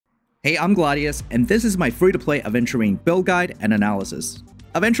Hey, I'm Gladius, and this is my free-to-play Aventurine build guide and analysis.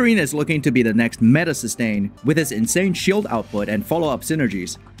 Aventurine is looking to be the next meta sustain with his insane shield output and follow-up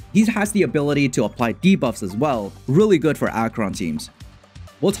synergies. He has the ability to apply debuffs as well, really good for acheron teams.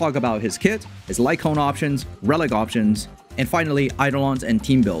 We'll talk about his kit, his light cone options, relic options, and finally Eidolons and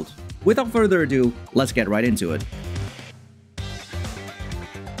team build. Without further ado, let's get right into it.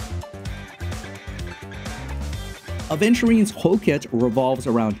 Aventurine's whole kit revolves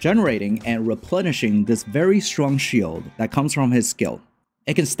around generating and replenishing this very strong shield that comes from his skill.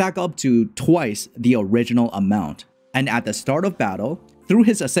 It can stack up to twice the original amount, and at the start of battle, through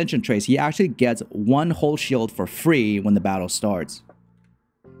his ascension trace, he actually gets one whole shield for free when the battle starts.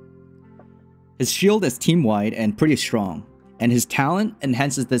 His shield is team-wide and pretty strong, and his talent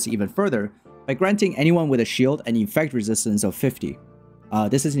enhances this even further by granting anyone with a shield an effect resistance of 50.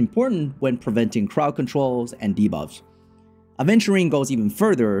 This is important when preventing crowd controls and debuffs. Aventurine goes even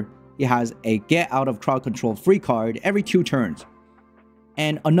further. He has a get out of crowd control free card every 2 turns.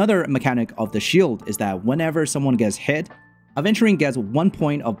 And another mechanic of the shield is that whenever someone gets hit, Aventurine gets 1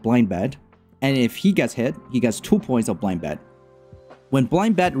 point of blind bet, and if he gets hit, he gets 2 points of blind bet. When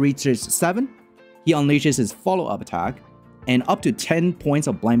blind bet reaches 7, he unleashes his follow-up attack, and up to 10 points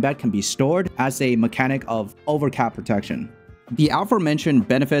of blind bet can be stored as a mechanic of overcap protection. The aforementioned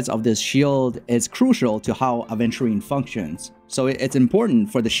benefits of this shield is crucial to how Aventurine functions, so it's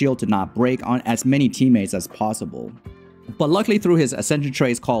important for the shield to not break on as many teammates as possible. But luckily through his ascension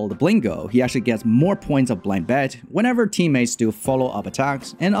trace called Blingo, he actually gets more points of blind bet whenever teammates do follow-up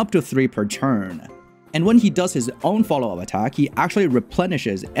attacks, and up to 3 per turn. And when he does his own follow-up attack, he actually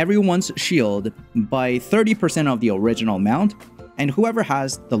replenishes everyone's shield by 30% of the original amount, and whoever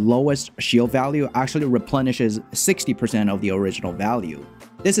has the lowest shield value actually replenishes 60% of the original value.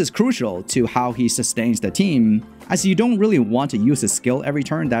 This is crucial to how he sustains the team, as you don't really want to use his skill every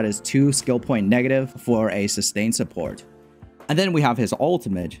turn that is 2 skill point negative for a sustained support. And then we have his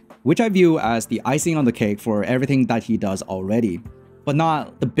ultimate, which I view as the icing on the cake for everything that he does already, but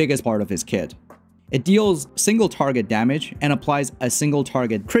not the biggest part of his kit. It deals single target damage and applies a single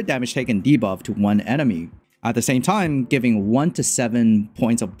target crit damage taken debuff to one enemy, at the same time giving 1 to 7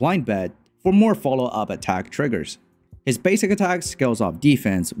 points of blind bet for more follow-up attack triggers. His basic attack scales off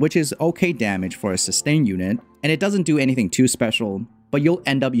defense, which is okay damage for a sustained unit, and it doesn't do anything too special, but you'll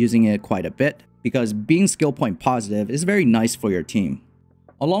end up using it quite a bit, because being skill point positive is very nice for your team.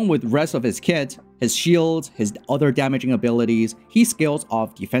 Along with the rest of his kit, his shields, his other damaging abilities, he scales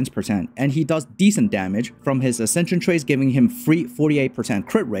off defense percent, and he does decent damage from his ascension trace, giving him free 48%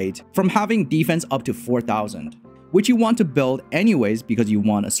 crit rate from having defense up to 4000, which you want to build anyways because you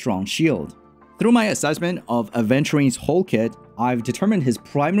want a strong shield. Through my assessment of Aventurine's whole kit, I've determined his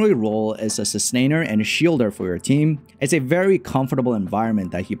primary role as a sustainer and shielder for your team. It's a very comfortable environment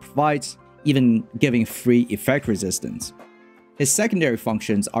that he provides, even giving free effect resistance. His secondary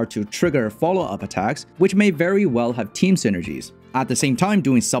functions are to trigger follow-up attacks, which may very well have team synergies, at the same time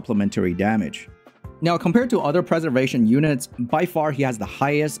doing supplementary damage. Now, compared to other preservation units, by far he has the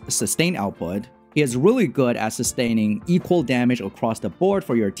highest sustain output. He is really good at sustaining equal damage across the board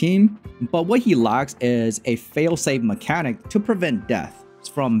for your team, but what he lacks is a fail-safe mechanic to prevent death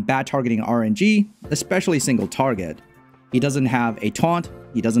from bad targeting RNG, especially single target. He doesn't have a taunt,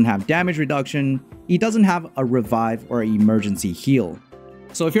 he doesn't have damage reduction, he doesn't have a revive or emergency heal.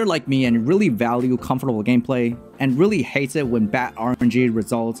 So if you're like me and really value comfortable gameplay and really hates it when bad RNG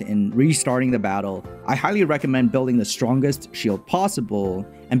results in restarting the battle, I highly recommend building the strongest shield possible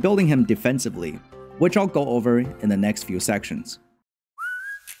and building him defensively, which I'll go over in the next few sections.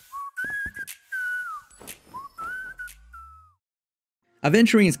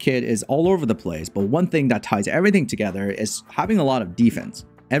 Aventurine's kit is all over the place, but one thing that ties everything together is having a lot of defense.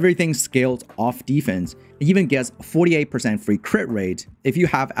 Everything scales off defense, and even gets 48% free crit rate if you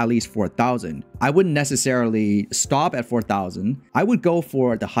have at least 4000. I wouldn't necessarily stop at 4000. I would go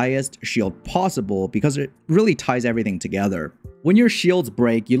for the highest shield possible because it really ties everything together. When your shields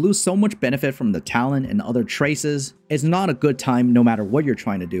break, you lose so much benefit from the talent and other traces. It's not a good time no matter what you're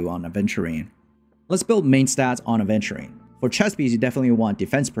trying to do on Aventurine. Let's build main stats on Aventurine. For chest piece, you definitely want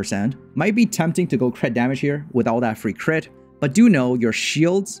defense percent. Might be tempting to go crit damage here with all that free crit, but do know your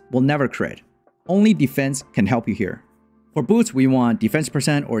shields will never crit. Only defense can help you here. For boots, we want defense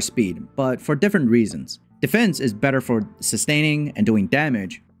percent or speed, but for different reasons. Defense is better for sustaining and doing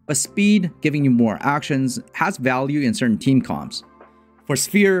damage, but speed, giving you more actions, has value in certain team comps. For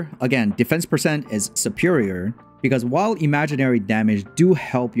sphere, again, defense percent is superior, because while imaginary damage do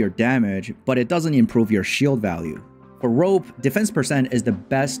help your damage, but it doesn't improve your shield value. For rope, defense percent is the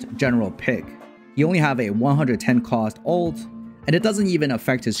best general pick. You only have a 110 cost ult, and it doesn't even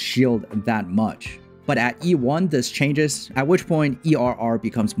affect his shield that much. But at E1 this changes, at which point ERR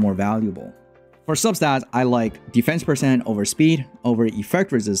becomes more valuable. For substats, I like defense percent over speed, over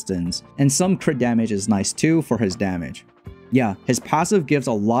effect resistance, and some crit damage is nice too for his damage. Yeah, his passive gives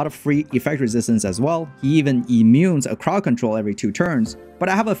a lot of free effect resistance as well. He even immunes a crowd control every 2 turns. But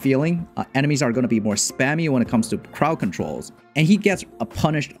I have a feeling enemies are going to be more spammy when it comes to crowd controls. And he gets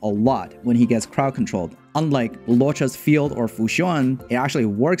punished a lot when he gets crowd controlled. Unlike Luocha's field or Fushuan, it actually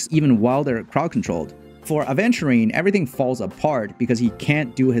works even while they're crowd controlled. For Aventurine, everything falls apart because he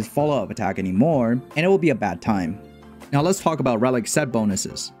can't do his follow-up attack anymore, and it will be a bad time. Now let's talk about Relic set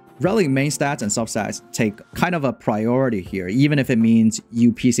bonuses. Relic main stats and substats take kind of a priority here, even if it means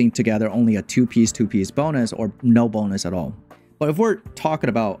you piecing together only a 2-piece bonus or no bonus at all. But if we're talking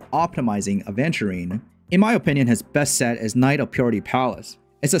about optimizing Aventurine, in my opinion, his best set is Knight of Purity Palace.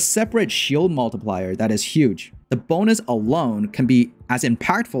 It's a separate shield multiplier that is huge. The bonus alone can be as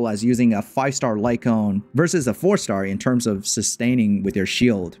impactful as using a 5-star Lycone versus a 4-star in terms of sustaining with your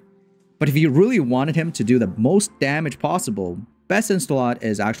shield. But if you really wanted him to do the most damage possible, best in slot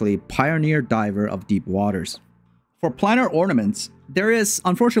is actually Pioneer Diver of Deep Waters. For planner ornaments, there is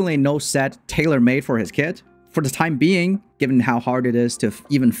unfortunately no set tailor-made for his kit. For the time being, given how hard it is to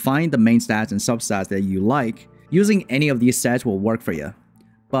even find the main stats and substats that you like, using any of these sets will work for you.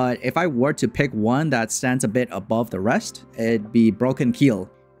 But if I were to pick one that stands a bit above the rest, it'd be Broken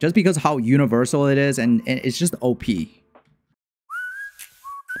Keel, just because how universal it is and it's just OP.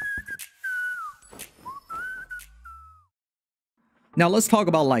 Now let's talk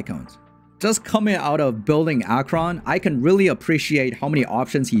about Lycones. Just coming out of building Acheron, I can really appreciate how many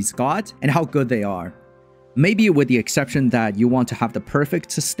options he's got and how good they are. Maybe with the exception that you want to have the perfect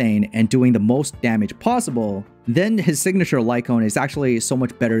sustain and doing the most damage possible, then his signature Lycone is actually so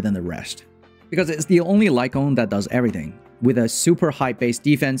much better than the rest. Because it's the only Lycone that does everything, with a super high base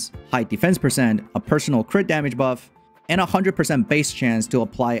defense, high defense percent, a personal crit damage buff, and a 100% base chance to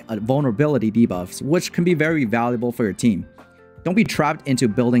apply a vulnerability debuffs, which can be very valuable for your team. Don't be trapped into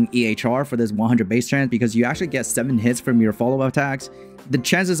building EHR for this 100 base chance because you actually get 7 hits from your follow-up attacks. The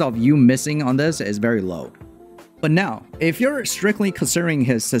chances of you missing on this is very low. But now, if you're strictly considering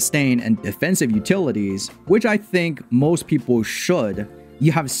his sustain and defensive utilities, which I think most people should,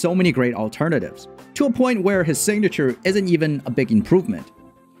 you have so many great alternatives, to a point where his signature isn't even a big improvement.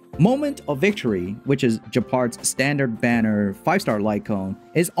 Moment of Victory, which is Japard's standard banner 5-star Lycone,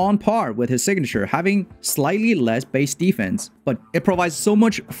 is on par with his signature, having slightly less base defense, but it provides so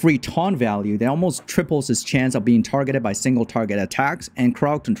much free taunt value that almost triples his chance of being targeted by single target attacks and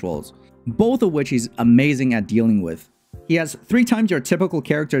crowd controls, both of which he's amazing at dealing with. He has 3 times your typical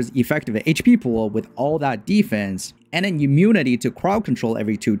character's effective HP pool with all that defense, and an immunity to crowd control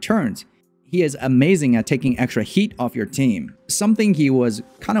every 2 turns. He is amazing at taking extra heat off your team, something he was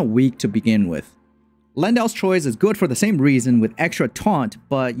kinda weak to begin with. Landau's Choice is good for the same reason with extra taunt,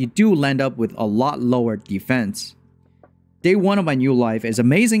 but you do land up with a lot lower defense. Day 1 of My New Life is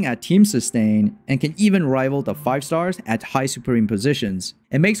amazing at team sustain and can even rival the 5 stars at high supreme positions.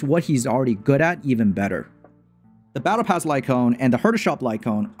 It makes what he's already good at even better. The Battle Pass Lycone and the Herder Shop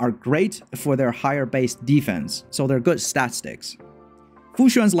Lycone are great for their higher base defense, so they're good stat sticks.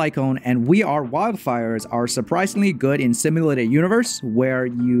 Fushuan's Lycone and We Are Wildfires are surprisingly good in Simulated Universe, where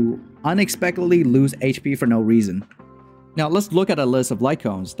you unexpectedly lose HP for no reason. Now let's look at a list of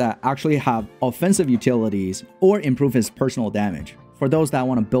Lycones that actually have offensive utilities or improve his personal damage, for those that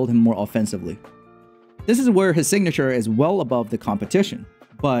want to build him more offensively. This is where his signature is well above the competition,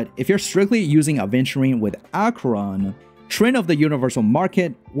 but if you're strictly using Aventurine with Acheron, Trend of the Universal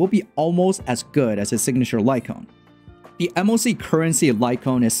Market will be almost as good as his signature Lycone. The MOC currency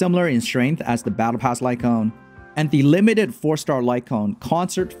Lycone is similar in strength as the Battle Pass Lycone, and the limited 4-star Lycone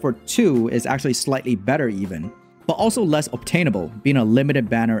Concert for 2 is actually slightly better even, but also less obtainable, being a limited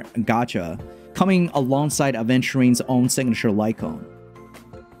banner gacha, coming alongside Aventurine's own signature Lycone.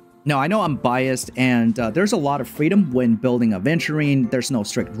 Now I know I'm biased and there's a lot of freedom when building Aventurine, there's no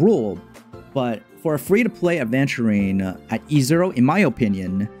strict rule, but for a free-to-play Aventurine at E0, in my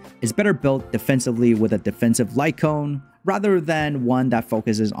opinion, is better built defensively with a defensive Lycone, rather than one that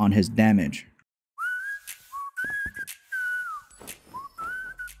focuses on his damage.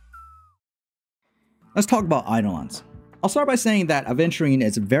 Let's talk about Eidolons. I'll start by saying that Aventurine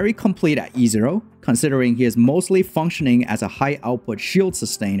is very complete at E0, considering he is mostly functioning as a high output shield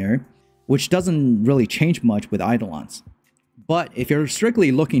sustainer, which doesn't really change much with Eidolons. But if you're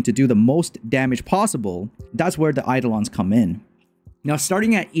strictly looking to do the most damage possible, that's where the Eidolons come in. Now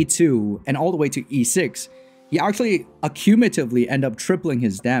starting at E2 and all the way to E6, he actually accumulatively end up tripling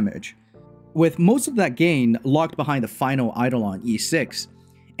his damage. with most of that gain locked behind the final Eidolon E6,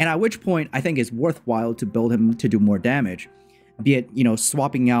 and at which point I think it's worthwhile to build him to do more damage, be it,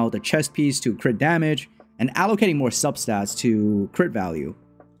 swapping out the chest piece to crit damage and allocating more substats to crit value.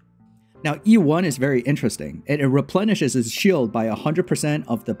 Now E1 is very interesting. It replenishes his shield by 100%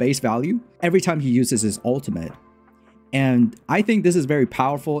 of the base value every time he uses his ultimate. And I think this is very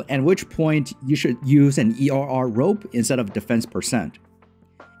powerful, at which point you should use an ERR rope instead of defense percent.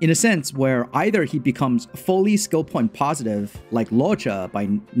 In a sense where either he becomes fully skill point positive like luocha by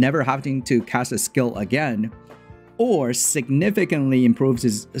never having to cast a skill again, or significantly improves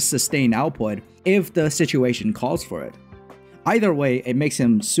his sustain output if the situation calls for it. Either way, it makes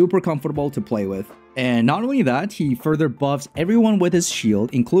him super comfortable to play with. And not only that, he further buffs everyone with his shield,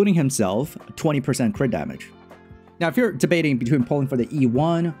 including himself, 20% crit damage. Now, if you're debating between pulling for the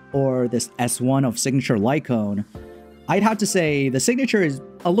E1 or this S1 of Signature Lycone, I'd have to say the Signature is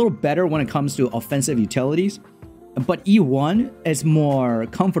a little better when it comes to offensive utilities, but E1 is more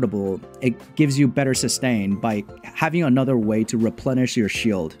comfortable. It gives you better sustain by having another way to replenish your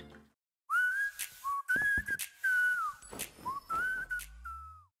shield.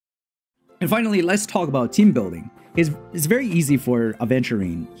 And finally, let's talk about team building. It's very easy for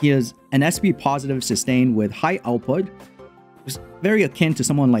Aventurine. He is an SP positive sustain with high output. It's very akin to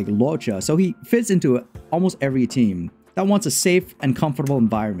someone like luocha, so he fits into almost every team that wants a safe and comfortable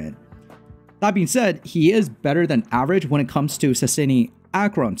environment. That being said, he is better than average when it comes to sustaining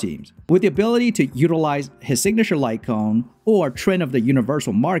acheron teams. With the ability to utilize his signature light cone or trend of the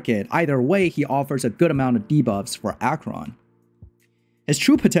universal market, either way he offers a good amount of debuffs for acheron. His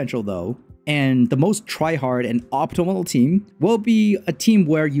true potential though, and the most try-hard and optimal team, will be a team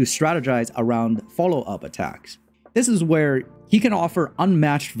where you strategize around follow-up attacks. This is where he can offer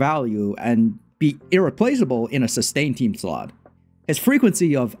unmatched value and be irreplaceable in a sustained team slot. His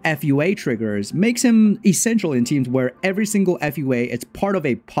frequency of FUA triggers makes him essential in teams where every single FUA is part of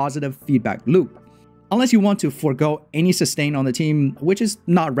a positive feedback loop. Unless you want to forego any sustain on the team, which is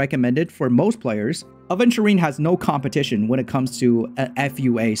not recommended for most players, Aventurine has no competition when it comes to a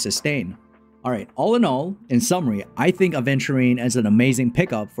FUA sustain. Alright, all in all, in summary, I think Aventurine is an amazing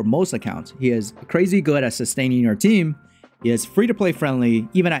pickup for most accounts. He is crazy good at sustaining your team, he is free-to-play friendly,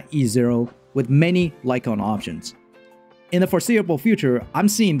 even at E0, with many Lycone options. In the foreseeable future, I'm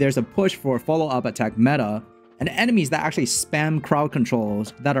seeing there's a push for follow-up attack meta, and enemies that actually spam crowd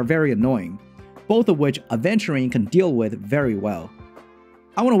controls that are very annoying, both of which Aventurine can deal with very well.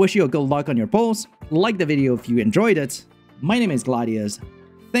 I want to wish you a good luck on your pulls. Like the video if you enjoyed it. My name is Gladius.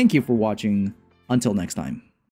 Thank you for watching. Until next time.